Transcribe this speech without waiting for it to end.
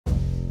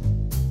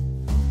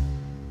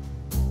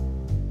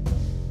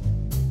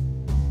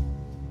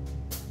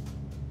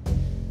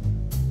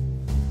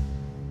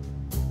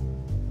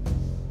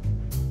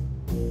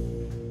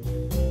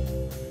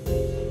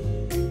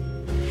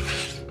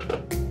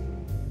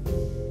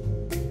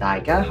大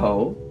家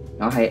好，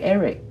我係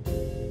Eric。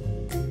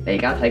你而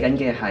家睇緊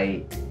嘅係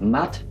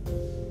M.U.D.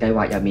 計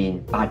劃入面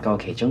8個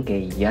其中嘅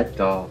一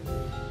個，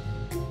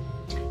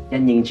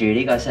因應住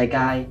呢個世界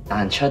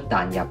彈出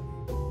彈入，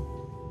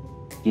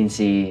件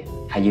事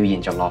係要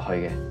延續落去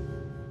嘅。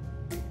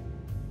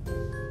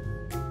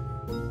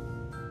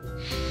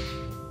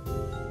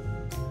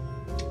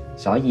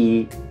所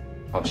以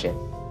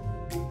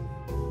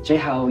最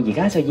後而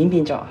家就演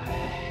變咗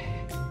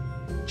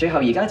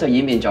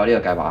呢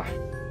個計劃，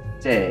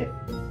即係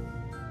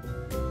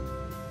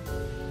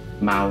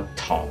貓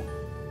堂。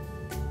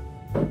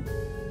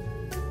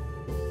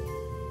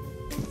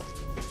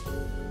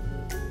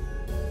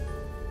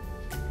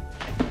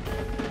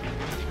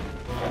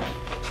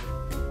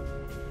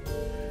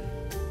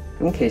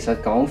咁其實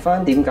講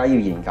返點解要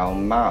研究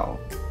貓，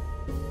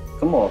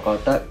咁我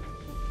覺得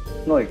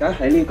我而家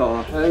喺呢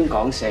個香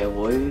港社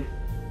會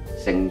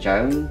成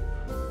長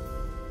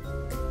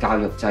教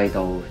育制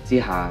度之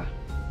下，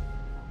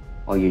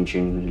我完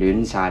全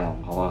亂晒龍。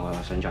我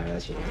想再嚟一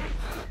次。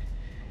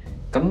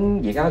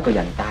咁而家個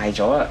人大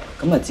咗啦，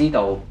咁就知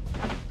道，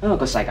因為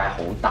個世界好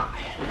大，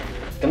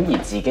咁而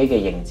自己嘅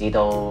認知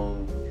都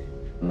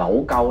唔係好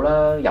夠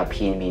啦，又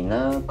片面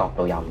啦，角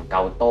度又唔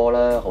夠多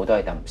啦，好多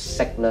嘢就唔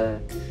識啦，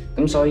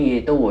咁所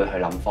以都會去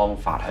諗方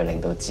法去令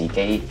到自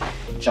己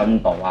進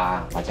步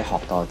啊，或者學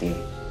多啲。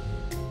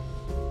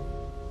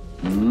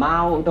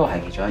貓都係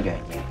其中一樣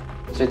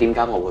嘢，所以點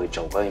解我會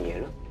做嗰樣嘢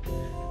咯？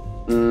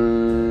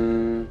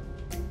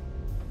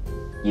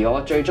而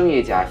我最中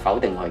意就係否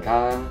定我而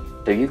家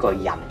對於個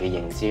人嘅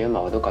認知，因為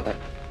我都覺得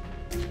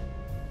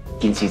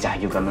件事就係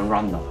要咁樣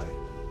run 落去，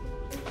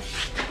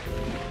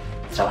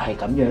就係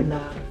咁樣啦。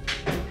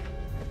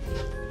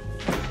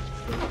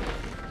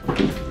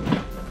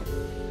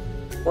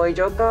為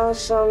咗加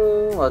深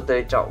我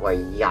對作為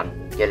人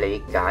嘅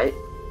理解，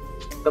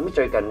咁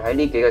最近喺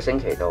呢幾個星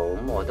期度，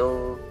咁我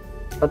都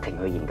不停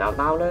去研究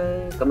貓啦，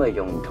咁啊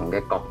用唔同嘅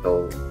角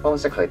度方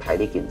式去睇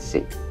呢件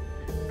事，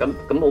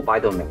咁好擺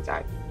到明就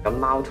係，咁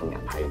貓同人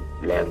係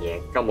兩嘢，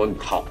根本唔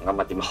同噶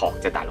嘛，點學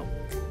啫大佬？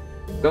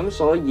咁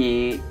所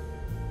以，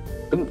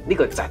咁呢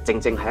個就正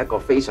正係一個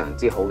非常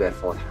之好嘅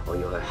課題，我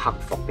要去克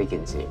服呢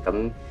件事，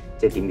咁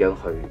即係點樣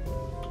去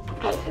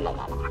咁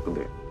樣，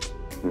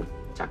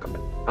就係咁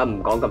樣。啊，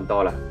唔講咁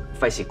多啦，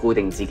費事固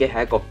定自己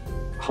喺一個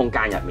空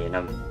間入面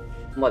啊，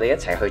咁我哋一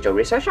齊去做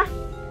research 啊，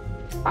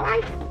拜拜。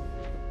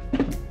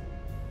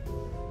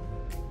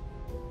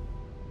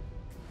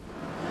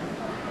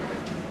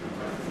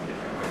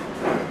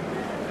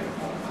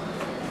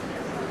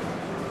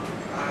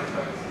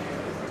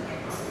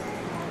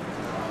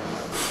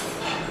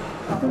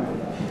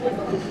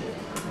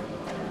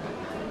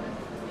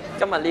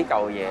今日呢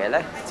嚿嘢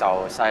咧就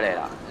犀利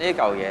啦！呢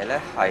嚿嘢咧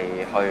係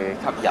去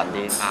吸引啲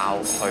貓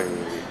去，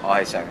我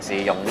係嘗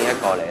試用呢一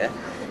個嚟咧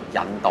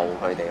引導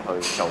佢哋去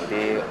做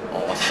啲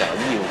我想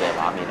要嘅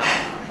畫面，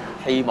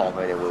希望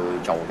佢哋會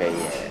做嘅嘢。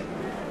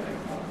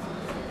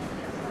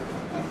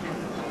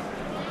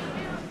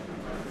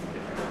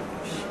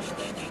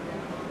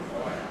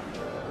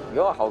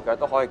如果我後腳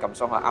都可以咁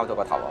鬆，可以拗到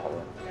個頭就好啦。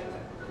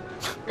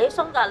你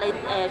鬆㗎，你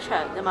長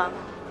啫嘛。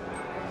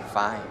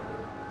快！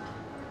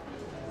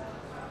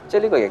即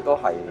係呢個亦都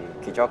係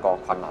其中一個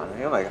困難，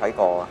因為喺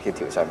個協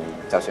調上面，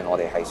就算我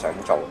哋係想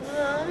做，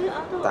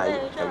但係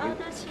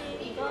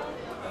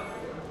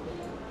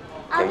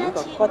由於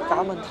個骨架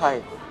問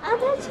題，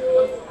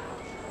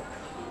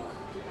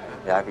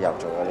有一個又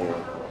做咗呢啲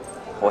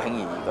好輕而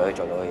易舉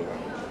做到嘅嘢。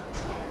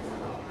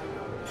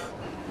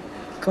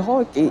佢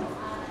可以幾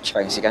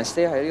長時間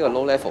stay 喺呢個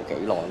low level 幾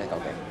耐咧？究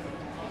竟？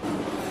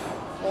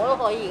我都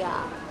可以㗎。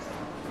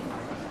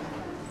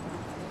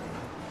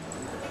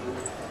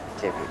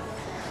即係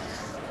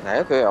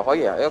嗱，佢又可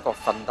以由一個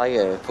瞓低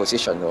嘅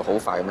position 度好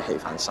快咁樣起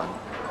翻身，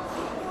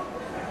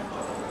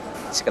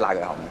即刻拉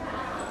佢後面，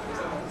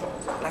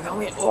拉佢後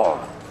面，哇！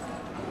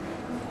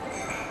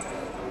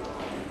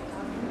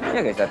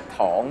因為其實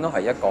躺都係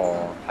一個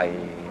係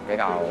比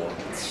較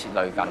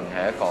類近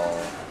係一個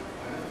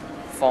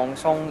放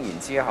鬆，然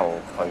之後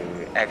去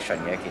action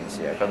嘅一件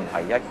事啊，佢唔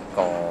係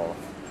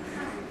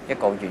一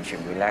個完全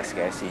relax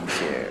嘅一件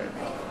事。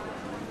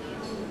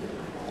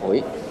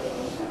會。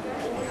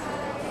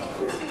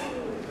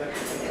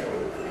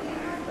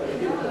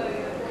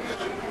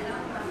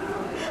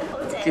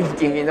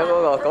見到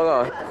嗰個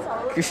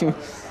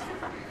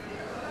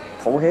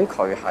抱起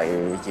佢係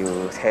要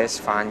test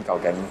翻究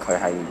竟佢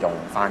係用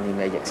翻啲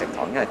咩形式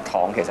躺，因為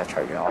躺其實除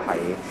咗係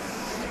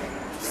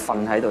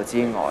瞓喺度之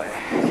外，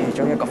其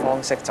中一個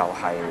方式就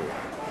係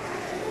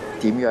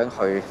點樣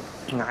去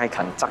挨近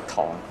側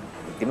躺，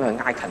點樣去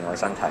挨近我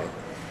身體。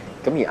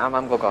咁而啱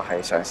啱嗰個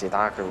係嘗試，睇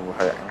下佢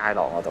會去挨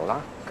落我度啦。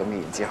咁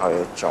然之後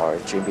再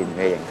轉變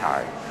咩形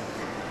態。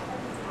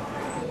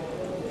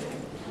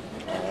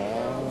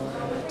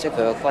即係佢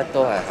個骨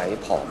都係喺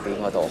旁邊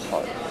嗰度去，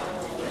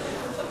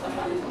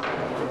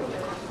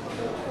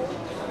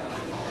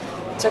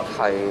即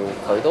係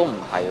佢都唔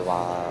係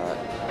話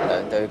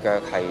兩對腳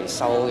係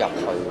收入去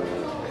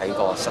喺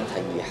個身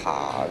體以下，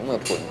咁個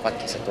盤骨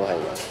其實都係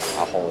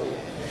打開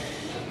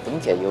嘅。咁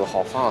其實要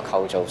學翻個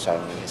構造上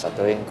面，其實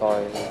都應該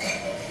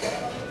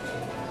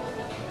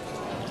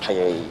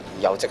係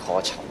有跡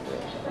可尋嘅。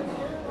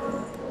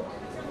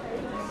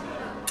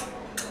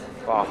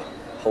哇，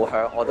好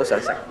香，我都想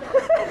食。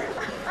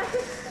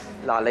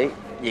嗱，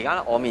你而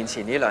家我面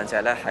前呢兩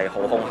隻咧係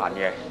好兇狠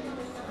嘅，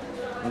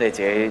咁你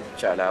自己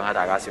酌量下，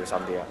大家小心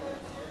啲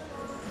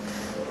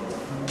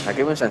啊！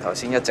基本上頭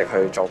先一直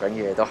去做緊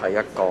嘅嘢都係一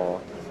個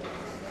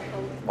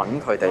揾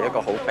佢哋一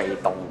個好被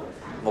動、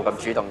冇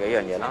咁主動嘅一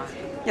樣嘢啦。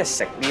因為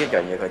食呢一樣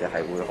嘢，佢哋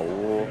係會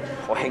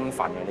好興奮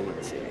嘅呢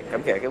件事。咁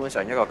其實基本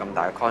上一個咁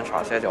大嘅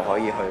contrast 咧，就可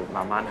以去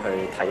慢慢去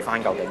睇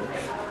翻究竟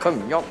佢唔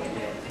喐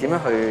點樣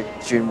去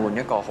轉換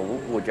一個好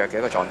活躍嘅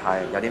一個狀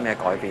態，有啲咩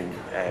改變？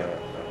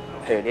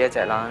譬如呢一隻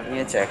啦，呢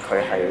一隻佢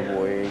係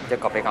會一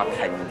個比較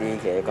平啲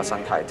嘅一個身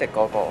體，即係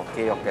嗰個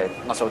肌肉嘅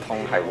muscle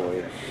tone 係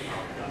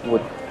會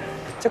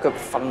即係佢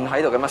瞓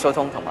喺度嘅 muscle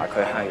tone 同埋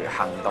佢係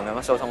行動嘅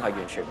muscle tone係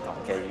完全唔同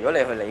嘅。如果你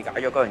去理解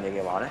咗嗰樣嘢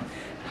嘅話咧，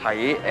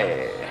喺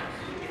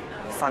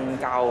瞓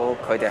覺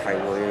佢哋係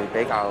會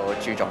比較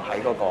注重喺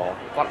嗰個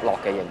骨骼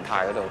嘅形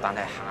態嗰度，但係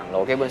行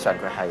路基本上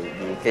佢係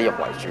以肌肉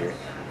為主，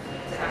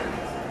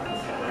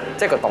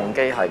即係個動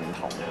機係唔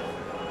同。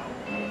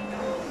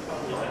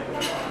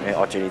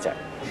我住呢隻，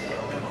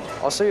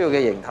我需要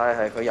嘅形態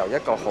係佢由一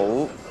個好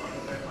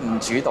唔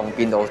主動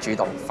變到主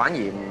動，反而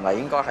唔係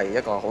應該係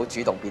一個好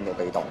主動變到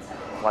被動，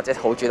或者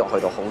好主動去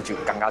到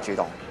更加主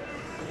動。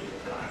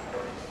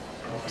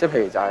即係譬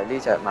如就係呢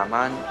隻慢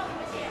慢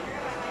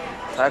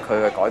睇下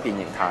佢嘅改變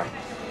形態。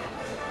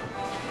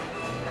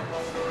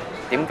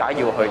點解要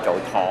去做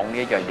糖呢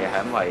一樣嘢？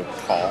係因為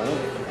糖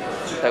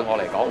對我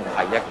嚟講唔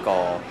係一個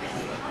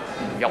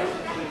唔喐，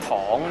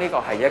糖呢個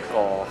係一個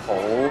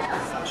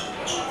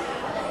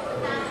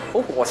好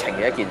過程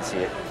嘅一件事。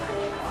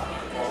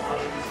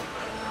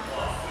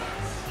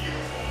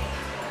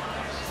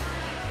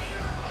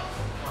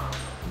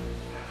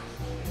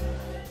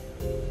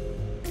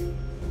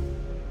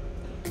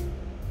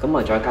咁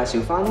我再介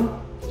紹翻啦。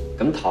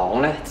咁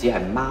糖咧只係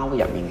貓入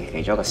面嘅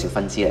其中一個小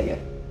分支嚟嘅，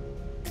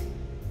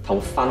同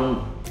瞓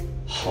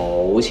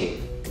好似，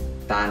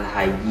但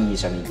係意義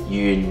上面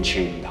完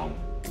全唔同，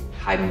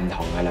係唔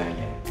同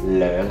嘅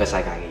兩個世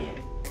界嘅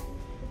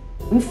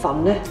嘢。咁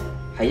瞓咧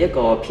係一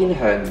個偏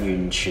向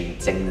完全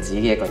靜止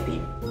嘅一個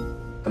點，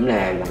咁你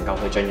係能夠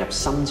去進入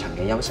深層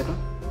嘅休息啦。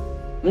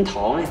咁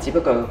糖咧只不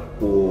過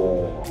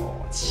過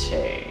程，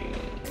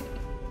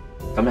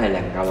咁你係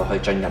能夠去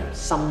進入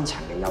深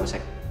層嘅休息。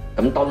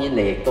咁當然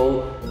你亦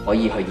都可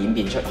以去演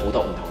變出好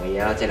多唔同嘅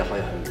嘢啦，即係你可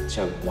以去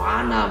出去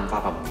玩啊，五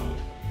花八門嘅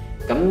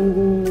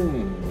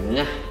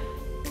嘢。咁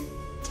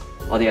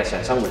我哋日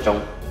常生活中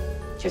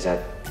其實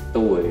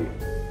都會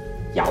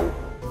有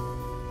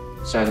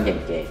相應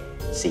嘅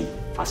事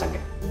發生嘅，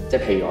即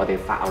係譬如我哋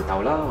發吽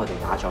竇啦，我哋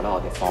打坐啦，我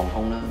哋放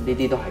空啦，呢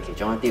啲都係其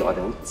中一啲我哋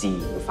好自然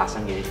會發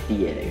生嘅一啲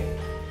嘢嚟嘅。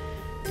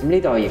咁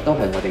呢度亦都係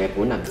我哋嘅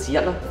本能之一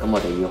啦。咁我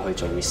哋要去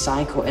做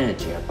recycle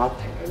energy， 不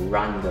停去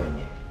run 嗰樣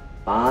嘢，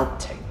不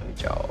停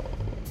去做。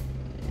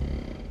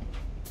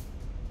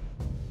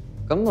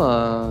咁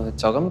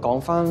就咁講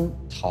翻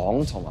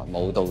糖同埋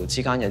舞蹈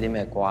之間有啲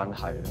咩關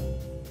係咧？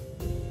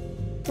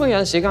咁有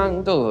陣時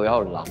間都會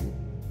喺度諗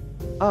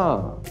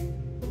啊，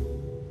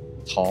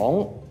糖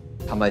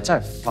係咪真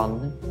係瞓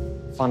咧？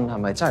瞓係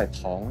咪真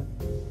係糖咧？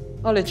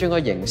啊，你轉個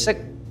形式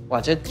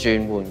或者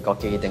轉換個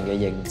既定嘅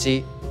認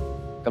知，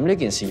咁呢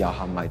件事又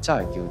係咪真係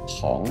叫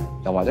糖咧？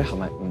又或者係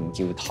咪唔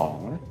叫糖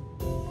咧？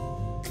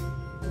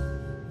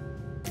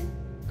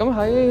咁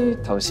喺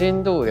頭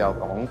先都會有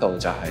講到，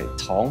就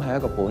係糖係一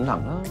個本能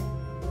啦。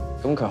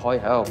咁佢可以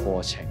係一個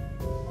過程，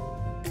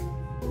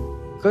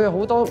佢有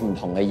好多唔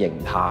同嘅形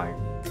態。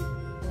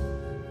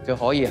佢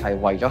可以係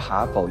為咗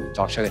下一步而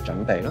作出嘅準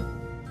備咯。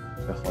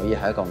佢可以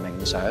係一個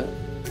冥想，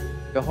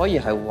佢可以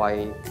係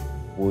為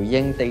回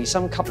應地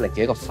心吸力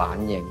嘅一個反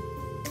應。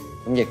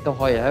咁亦都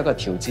可以係一個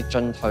調節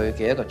進退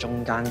嘅一個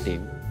中間點，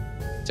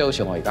即係好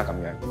似我而家咁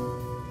樣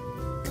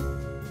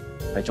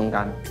喺中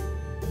間。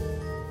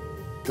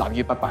立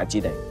於不敗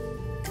之地，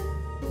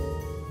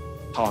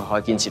睇下可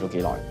以堅持到幾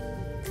耐。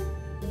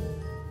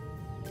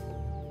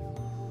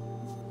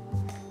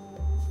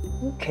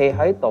咁企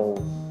喺度，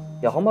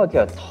又可唔可以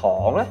叫做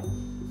躺咧？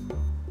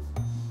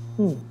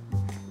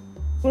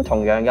咁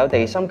同樣有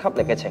地心吸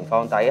力嘅情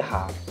況底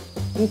下，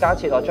咁假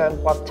設我將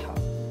骨頭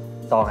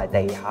當係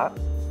地下，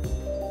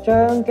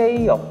將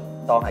肌肉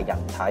當係人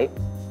體，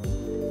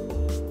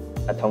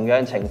同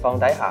樣情況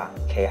底下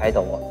企喺度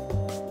喎。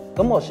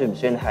咁我算唔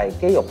算係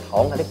肌肉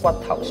躺喺啲骨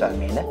頭上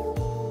面咧？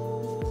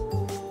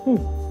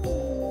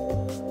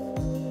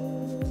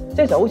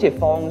即係就好似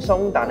放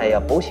鬆，但係又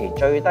保持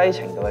最低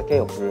程度嘅肌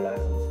肉量。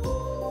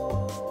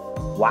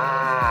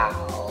哇！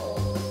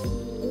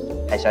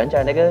係想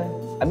像力嘅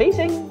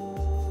 ，amazing！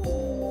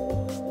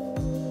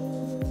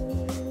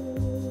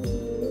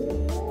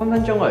 分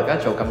分鐘我而家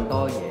做咁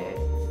多嘢，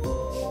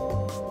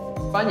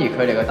反而距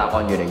離個答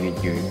案越嚟越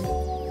遠。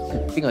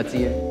邊個知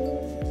咧？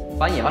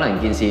反而可能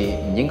件事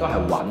唔應該係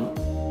揾，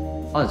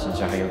可能純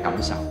粹係要感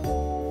受，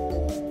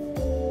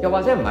又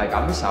或者唔係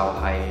感受，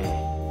係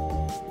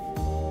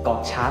覺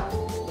察，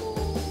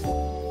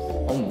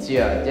我唔知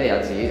啊，即係有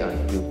陣時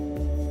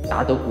要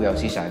打到固有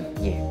思想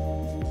嘢。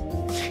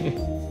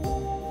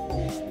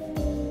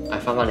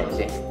翻返嚟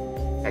先，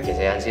其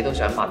實有陣時都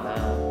想問啦，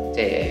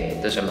即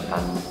係都想問翻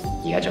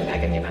而家仲睇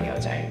緊嘅朋友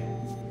仔，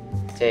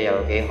即係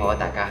有幾可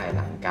大家係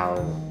能夠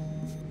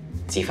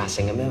自發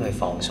性咁樣去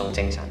放鬆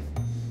精神，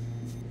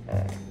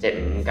即係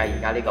唔計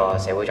而家呢個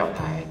社會狀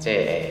態，即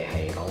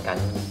係講緊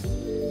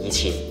以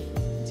前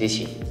之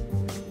前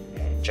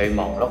最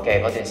忙碌嘅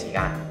嗰段時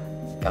間，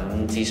咁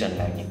資訊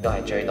量亦都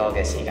係最多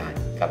嘅時間，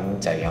咁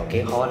就有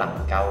幾可能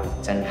夠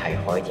真係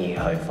可以去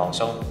放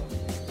鬆、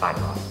發呆、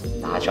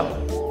打坐。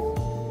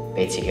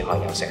俾自己可以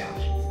休息下，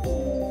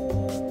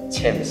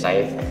即係唔使。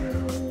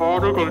我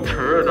都咁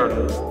扯啊！